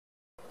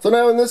So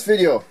now in this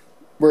video,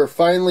 we're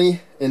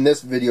finally, in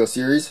this video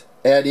series,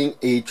 adding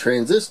a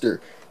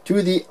transistor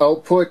to the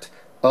output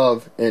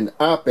of an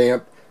op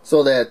amp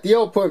so that the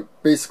output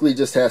basically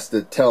just has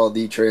to tell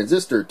the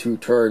transistor to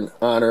turn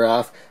on or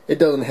off. It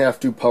doesn't have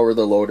to power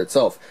the load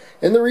itself.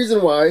 And the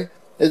reason why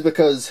is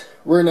because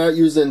we're not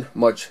using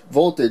much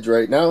voltage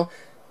right now,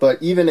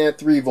 but even at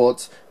 3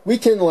 volts, we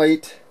can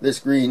light this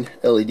green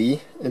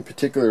LED, in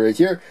particular right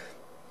here.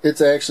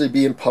 It's actually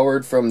being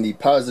powered from the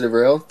positive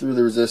rail through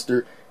the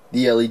resistor,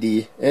 the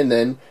LED, and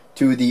then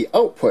to the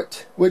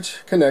output,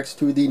 which connects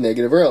to the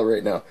negative rail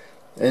right now.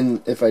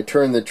 And if I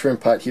turn the trim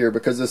pot here,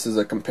 because this is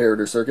a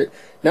comparator circuit,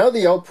 now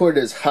the output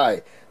is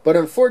high, but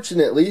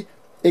unfortunately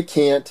it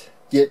can't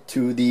get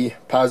to the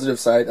positive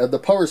side of the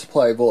power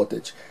supply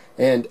voltage.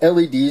 And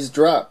LEDs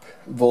drop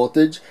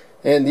voltage,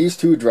 and these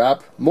two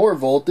drop more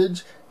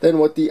voltage than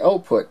what the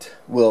output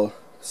will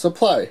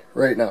supply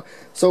right now.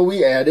 So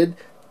we added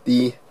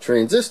the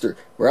transistor,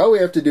 where all we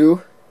have to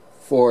do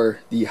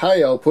for the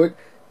high output,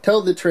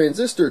 tell the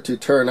transistor to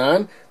turn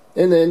on,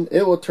 and then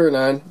it will turn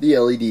on, the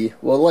LED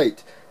will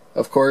light.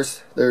 Of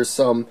course, there's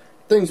some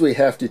things we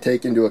have to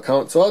take into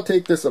account, so I'll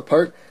take this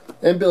apart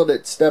and build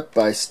it step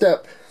by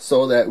step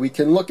so that we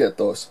can look at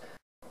those.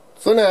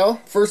 So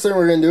now, first thing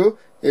we're going to do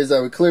is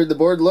we cleared the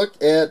board. Look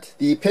at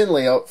the pin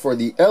layout for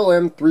the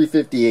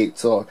LM358.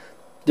 So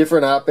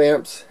different op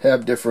amps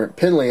have different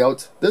pin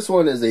layouts. This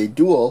one is a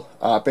dual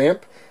op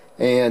amp,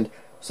 and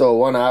so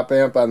one op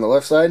amp on the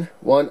left side,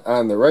 one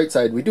on the right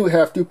side. We do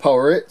have to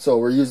power it, so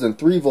we're using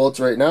 3 volts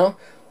right now,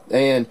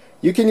 and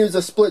you can use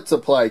a split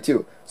supply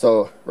too.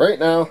 So right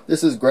now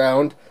this is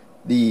ground,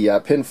 the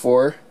pin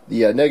 4,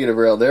 the negative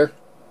rail there,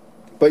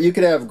 but you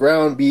could have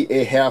ground be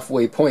a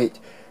halfway point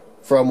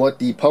from what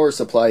the power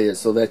supply is,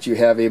 so that you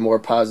have a more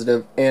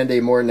positive and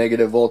a more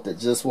negative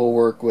voltage. This will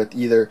work with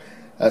either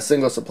a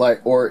single supply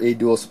or a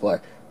dual supply,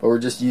 but we're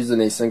just using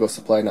a single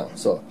supply now.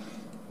 So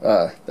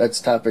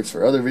that's topics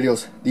for other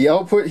videos. The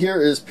output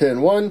here is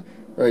pin 1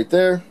 right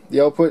there.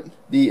 The output,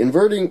 the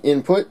inverting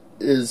input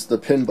is the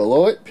pin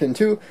below it, pin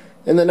 2,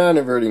 and the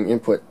non-inverting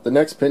input, the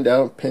next pin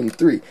down, pin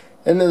 3.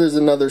 And then there's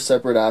another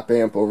separate op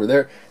amp over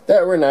there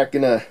that we're not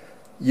gonna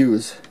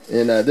use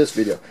in this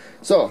video.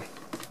 So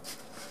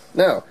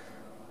now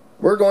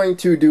we're going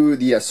to do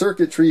the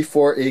circuitry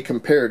for a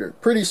comparator.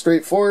 Pretty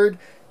straightforward.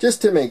 Just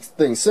to make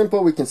things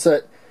simple, we can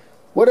set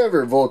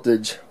whatever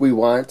voltage we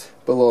want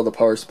below the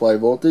power supply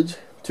voltage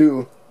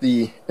to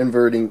the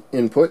inverting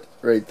input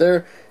right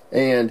there.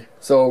 And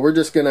so we're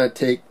just going to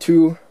take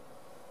 2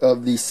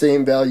 of the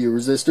same value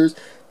resistors.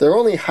 They're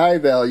only high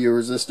value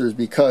resistors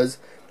because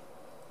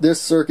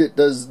this circuit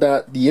does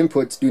not, the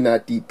inputs do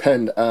not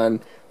depend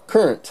on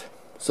current.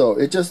 So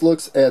it just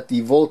looks at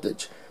the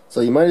voltage. So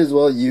you might as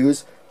well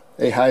use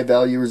a high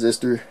value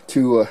resistor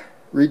to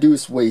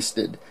reduce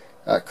wasted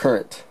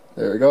current.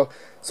 There we go.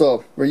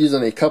 So we're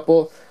using a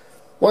couple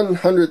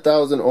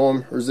 100,000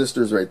 ohm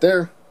resistors right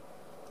there.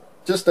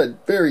 Just a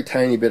very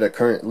tiny bit of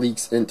current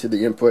leaks into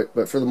the input,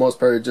 but for the most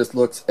part it just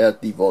looks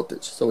at the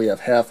voltage. So we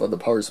have half of the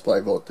power supply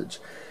voltage,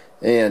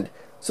 and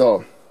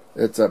so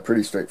it's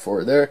pretty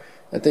straightforward there.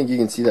 I think you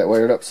can see that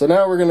wired up. So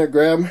now we're going to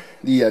grab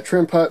the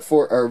trim pot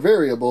for our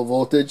variable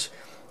voltage,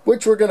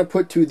 which we're going to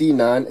put to the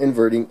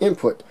non-inverting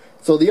input.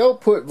 So the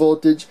output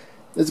voltage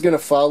is going to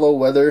follow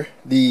whether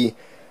the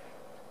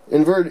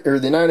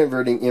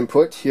non-inverting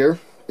input here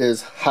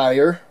is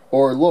higher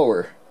or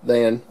lower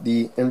than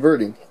the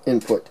inverting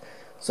input.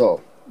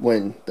 So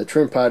when the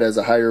trim pot has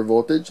a higher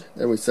voltage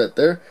than we set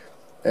there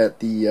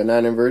at the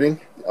non-inverting,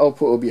 the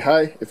output will be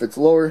high. If it's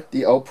lower,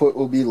 the output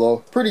will be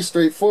low. Pretty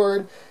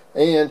straightforward.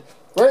 And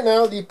right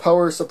now the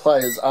power supply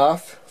is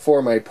off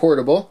for my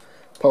portable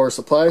power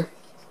supply.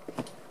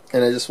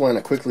 And I just want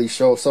to quickly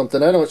show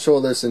something. I don't show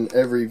this in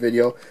every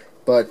video,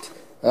 but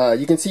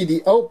you can see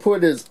the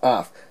output is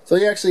off. So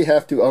you actually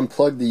have to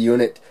unplug the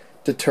unit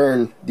to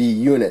turn the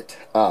unit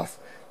off.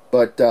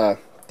 But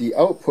the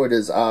output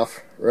is off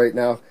right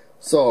now.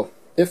 So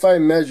if I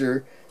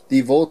measure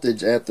the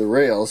voltage at the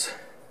rails,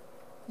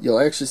 you'll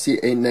actually see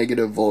a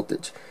negative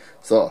voltage.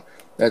 So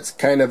that's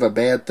kind of a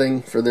bad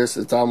thing for this.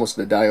 It's almost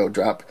a diode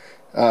drop.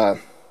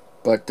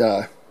 But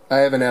I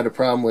haven't had a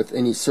problem with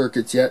any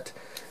circuits yet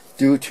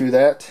due to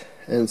that,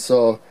 and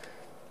so,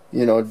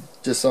 you know,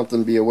 just something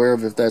to be aware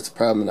of if that's a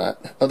problem or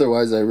not.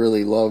 Otherwise, I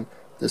really love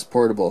this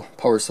portable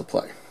power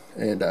supply,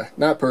 and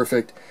not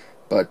perfect,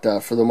 but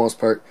for the most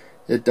part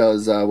it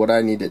does what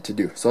I need it to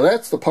do. So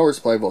that's the power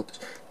supply voltage.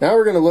 Now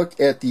we're going to look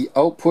at the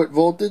output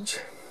voltage,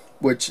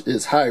 which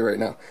is high right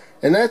now,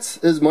 and that's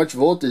as much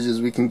voltage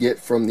as we can get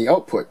from the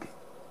output.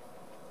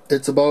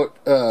 It's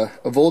about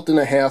 1.5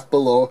 volts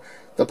below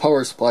the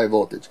power supply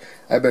voltage.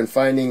 I've been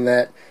finding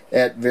that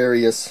at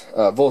various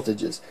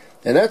voltages,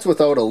 and that's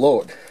without a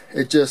load.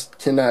 It just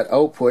cannot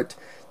output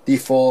the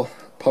full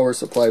power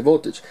supply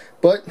voltage.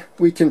 But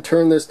we can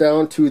turn this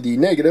down to the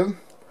negative.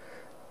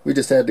 We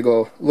just had to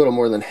go a little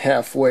more than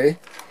halfway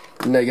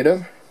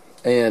negative,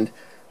 and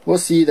we'll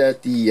see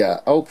that the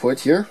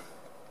output here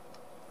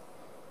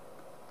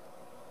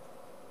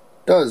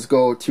does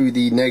go to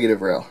the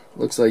negative rail.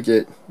 Looks like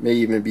it may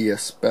even be a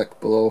spec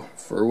below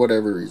for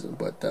whatever reason,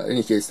 but in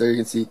any case, there you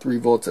can see 3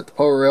 volts at the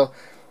power rail.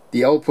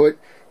 The output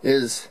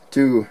is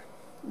to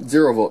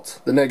 0 volts,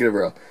 the negative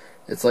rail.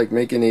 It's like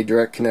making a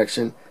direct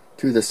connection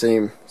to the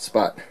same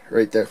spot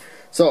right there.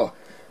 So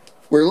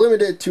we're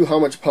limited to how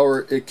much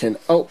power it can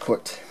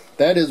output.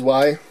 That is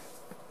why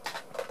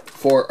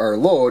for our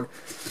load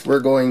we're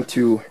going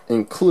to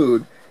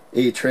include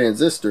a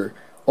transistor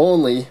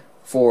only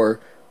for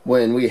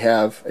when we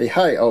have a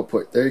high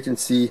output. There you can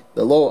see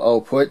the low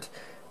output.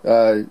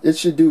 It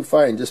should do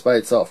fine just by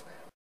itself.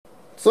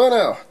 So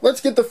now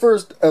let's get the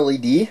first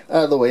LED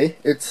out of the way.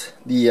 It's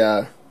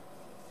the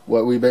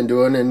what we've been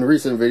doing in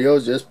recent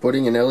videos, just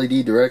putting an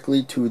LED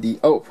directly to the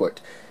output.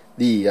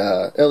 The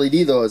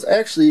LED though is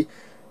actually,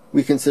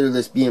 we consider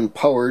this being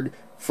powered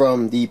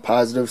from the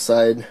positive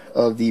side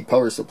of the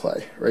power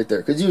supply right there,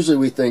 because usually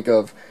we think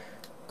of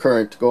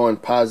current going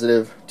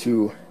positive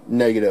to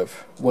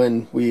negative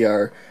when we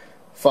are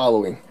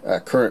following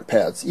current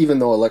paths, even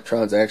though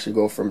electrons actually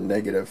go from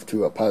negative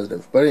to a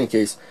positive. But in any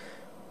case,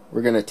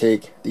 we're going to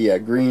take the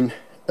green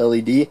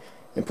LED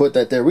and put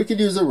that there. We could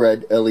use a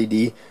red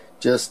LED,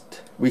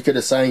 just we could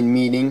assign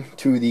meaning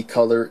to the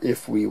color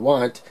if we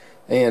want,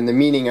 and the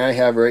meaning I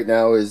have right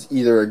now is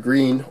either a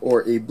green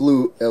or a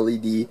blue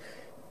LED.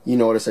 You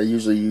notice I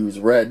usually use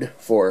red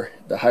for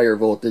the higher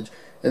voltage,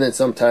 and then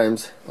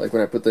sometimes, like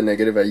when I put the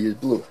negative, I use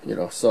blue, you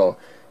know. So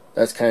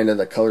that's kind of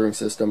the coloring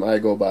system I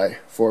go by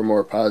for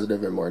more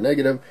positive and more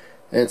negative.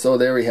 And so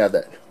there we have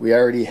that. We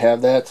already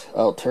have that.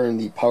 I'll turn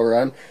the power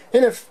on,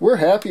 and if we're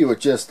happy with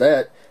just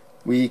that,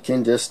 we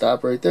can just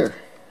stop right there,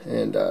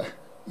 and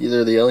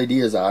either the LED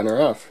is on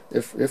or off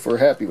if we're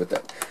happy with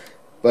that.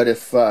 But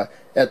if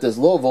at this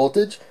low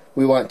voltage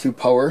we want to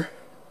power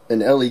an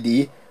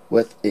LED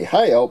with a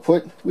high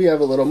output, we have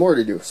a little more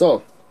to do.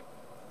 So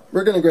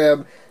we're going to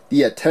grab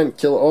the 10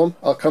 kiloohm.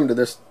 I'll come to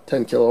this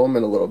 10 kiloohm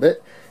in a little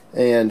bit,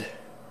 and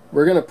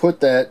we're going to put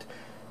that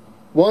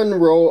one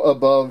row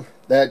above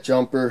that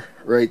jumper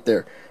right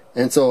there.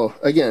 And so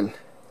again,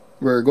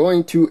 we're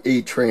going to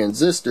a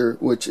transistor,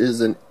 which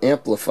is an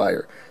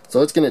amplifier.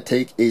 So it's going to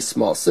take a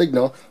small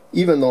signal,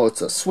 even though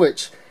it's a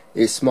switch,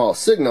 a small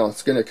signal,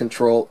 it's going to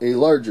control a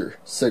larger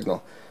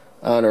signal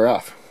on or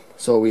off.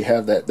 So we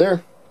have that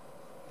there,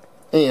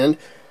 and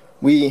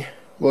we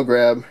will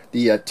grab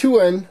the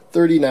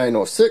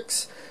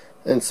 2N3906,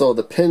 and so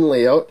the pin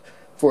layout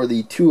for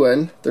the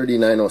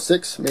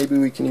 2N3906, maybe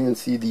we can even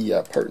see the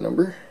part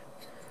number,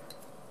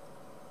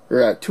 or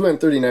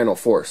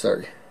 2N3904,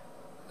 sorry,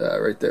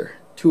 right there,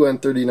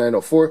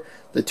 2N3904.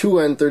 The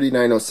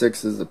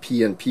 2N3906 is the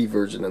PNP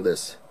version of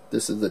this.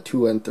 This is the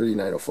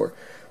 2N3904.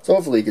 So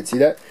hopefully you can see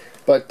that.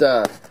 But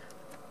in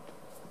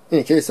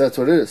any case, that's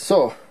what it is.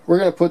 So we're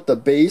going to put the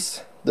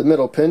base, the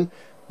middle pin,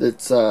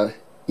 that's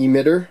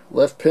emitter,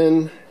 left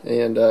pin,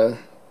 and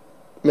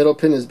middle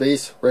pin is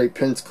base, right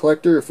pin's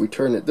collector. If we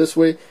turn it this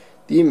way,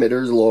 the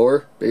emitter is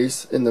lower,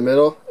 base in the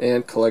middle,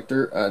 and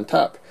collector on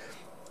top.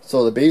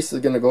 So the base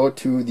is going to go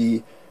to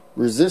the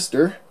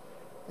resistor,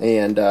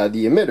 and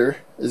the emitter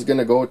is going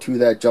to go to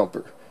that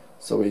jumper.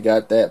 So we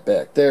got that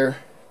back there,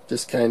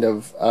 just kind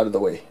of out of the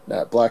way,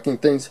 not blocking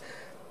things.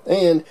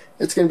 And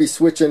it's going to be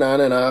switching on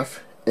and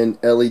off an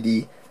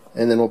LED,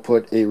 and then we'll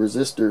put a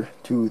resistor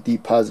to the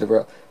positive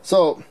rail.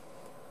 So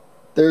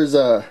there's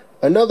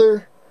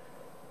another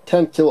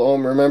 10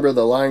 kiloohm. Remember,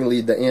 the long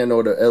lead, the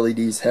anode of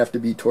LEDs have to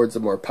be towards the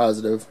more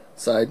positive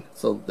side.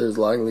 So there's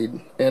long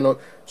lead anode,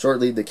 short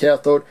lead, the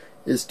cathode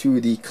is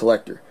to the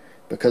collector,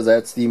 because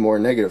that's the more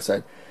negative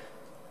side.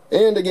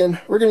 And again,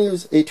 we're going to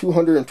use a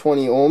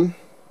 220 ohm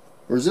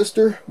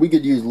resistor. We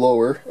could use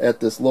lower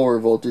at this lower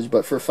voltage,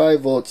 but for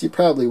 5 volts you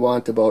probably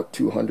want about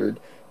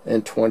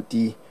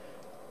 220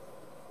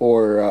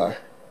 or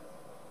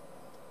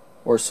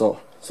so.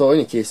 So in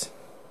any case,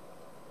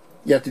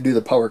 you have to do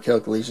the power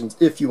calculations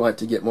if you want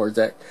to get more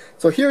exact.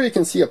 So here you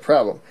can see a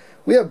problem.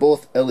 We have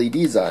both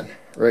LEDs on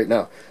right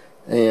now,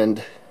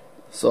 and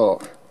so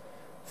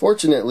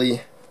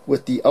fortunately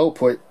with the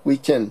output we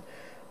can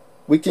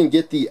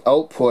get the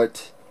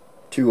output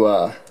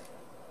to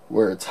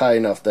where it's high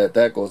enough that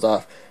that goes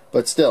off,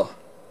 but still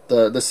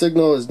the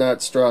signal is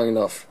not strong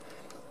enough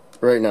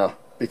right now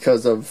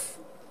because of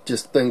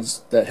just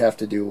things that have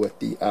to do with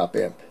the op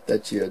amp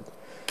that you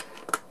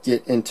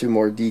get into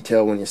more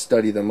detail when you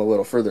study them a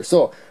little further.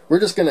 So we're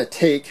just going to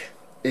take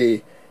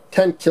a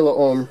 10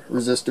 kiloohm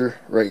resistor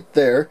right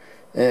there,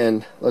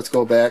 and let's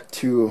go back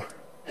to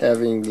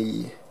having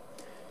the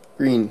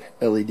green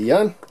LED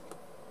on,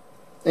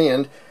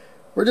 and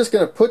we're just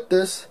going to put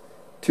this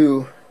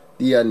to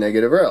the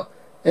negative rail,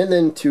 and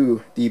then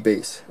to the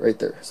base right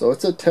there. So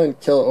it's a 10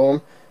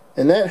 kiloohm,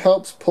 and that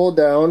helps pull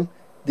down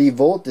the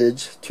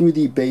voltage to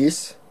the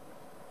base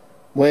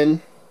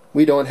when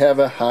we don't have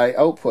a high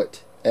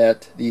output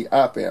at the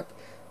op amp.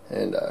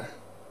 And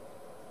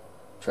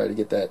try to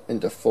get that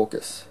into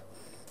focus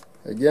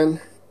again,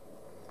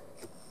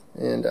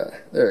 and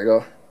there we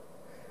go.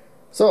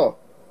 So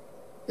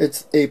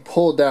it's a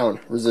pull down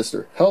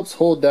resistor, helps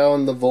hold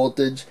down the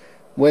voltage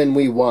when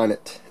we want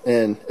it.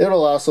 And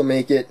it'll also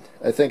make it,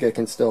 I think I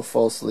can still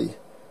falsely,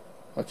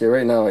 okay,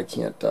 right now I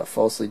can't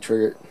falsely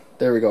trigger it.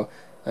 There we go.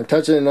 I'm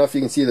touching it enough,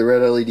 you can see the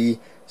red LED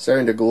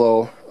starting to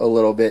glow a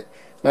little bit.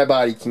 My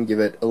body can give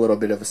it a little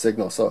bit of a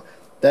signal, so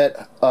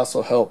that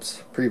also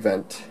helps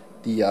prevent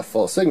the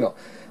false signal.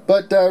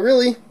 But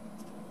really,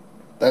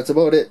 that's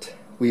about it.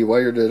 We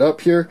wired it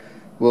up here.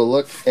 We'll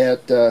look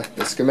at the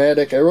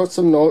schematic. I wrote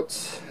some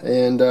notes,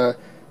 and I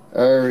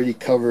already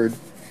covered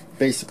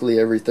basically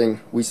everything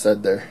we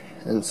said there.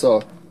 And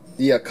so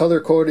the color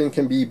coding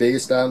can be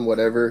based on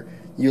whatever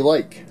you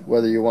like,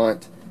 whether you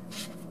want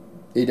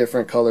a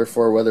different color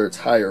for whether it's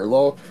high or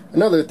low.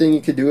 Another thing you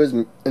could do is,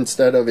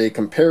 instead of a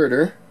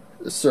comparator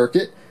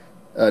circuit,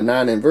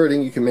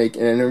 non-inverting, you can make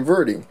an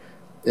inverting.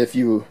 If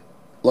you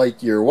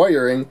like your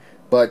wiring,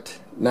 but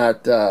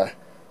not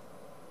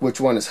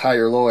which one is high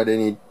or low at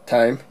any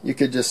time, you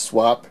could just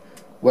swap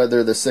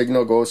whether the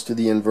signal goes to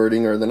the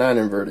inverting or the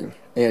non-inverting,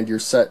 and your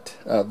set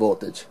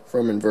voltage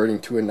from inverting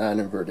to a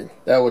non-inverting.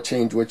 That will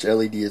change which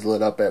LED is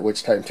lit up at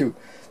which time too.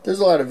 There's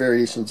a lot of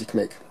variations you can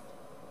make.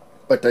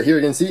 But here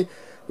you can see,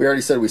 we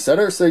already said we set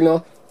our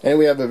signal, and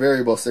we have a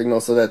variable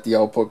signal so that the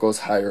output goes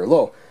high or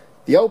low.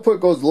 The output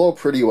goes low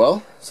pretty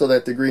well, so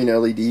that the green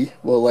LED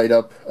will light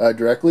up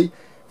directly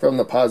from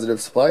the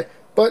positive supply,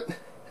 but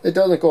it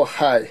doesn't go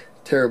high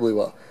terribly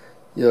well.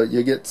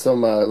 You get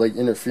some like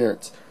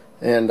interference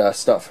and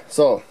stuff.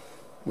 So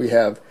we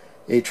have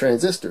a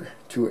transistor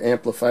to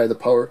amplify the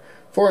power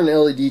for an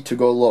LED to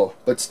go low.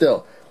 But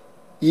still,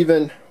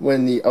 even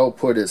when the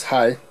output is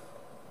high,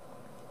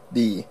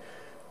 the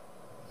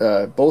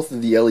both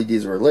of the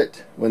LEDs were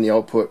lit when the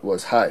output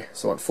was high.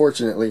 So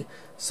unfortunately,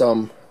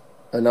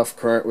 enough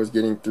current was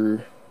getting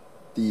through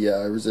the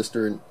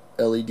resistor and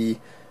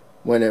LED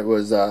when it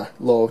was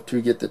low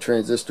to get the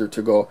transistor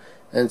to go.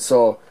 And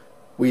so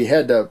we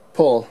had to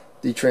pull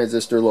the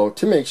transistor low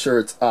to make sure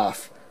it's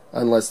off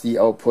unless the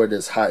output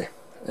is high.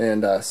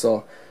 And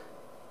so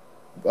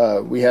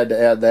we had to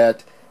add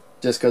that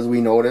just because we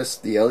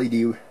noticed the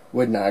LED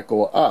would not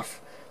go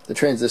off. The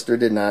transistor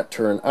did not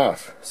turn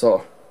off.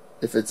 So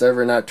if it's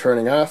ever not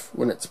turning off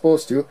when it's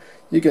supposed to,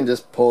 you can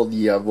just pull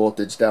the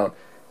voltage down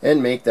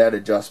and make that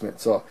adjustment.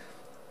 So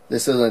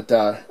this isn't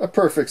a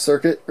perfect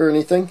circuit or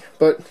anything,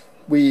 but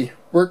we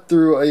worked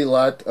through a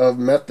lot of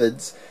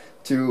methods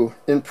to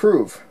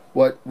improve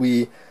what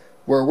we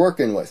were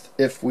working with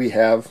if we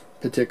have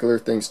particular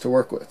things to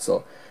work with.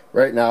 So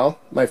right now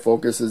my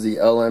focus is the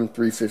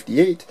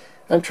LM358.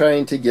 I'm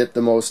trying to get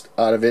the most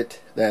out of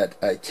it that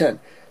I can,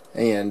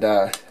 and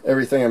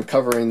everything I'm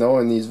covering though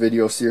in these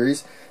video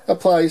series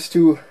applies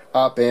to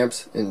op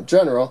amps in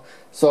general.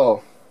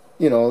 So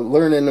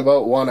learning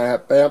about one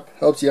op amp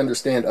helps you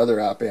understand other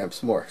op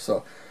amps more.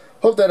 So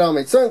hope that all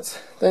made sense.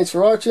 Thanks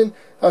for watching.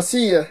 I'll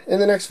see you in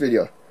the next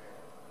video.